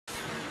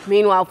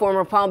Meanwhile,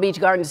 former Palm Beach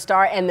Garden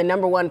star and the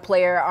 #1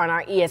 player on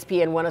our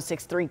ESPN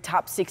 106.3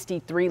 Top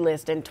 63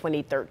 list in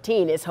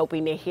 2013 is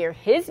hoping to hear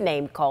his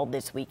name called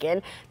this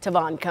weekend.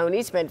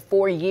 Coney spent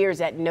 4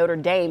 years at Notre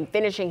Dame,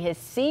 finishing his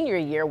senior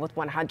year with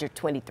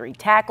 123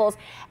 tackles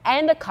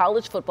and a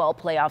college football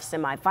playoff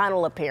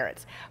semifinal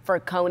appearance.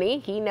 For Coney,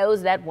 he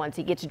knows that once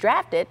he gets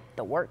drafted,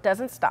 the work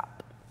doesn't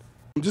stop.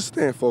 I'm just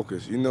staying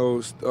focused,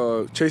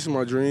 chasing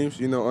my dreams,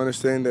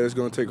 understanding that it's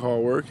going to take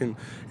hard work and,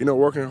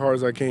 working hard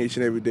as I can each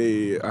and every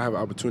day. I have an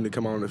opportunity to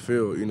come out on the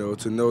field,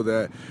 to know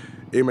that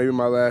it may be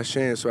my last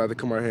chance, so I have to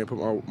come out here and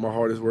put my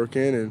hardest work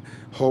in and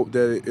hope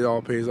that it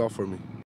all pays off for me.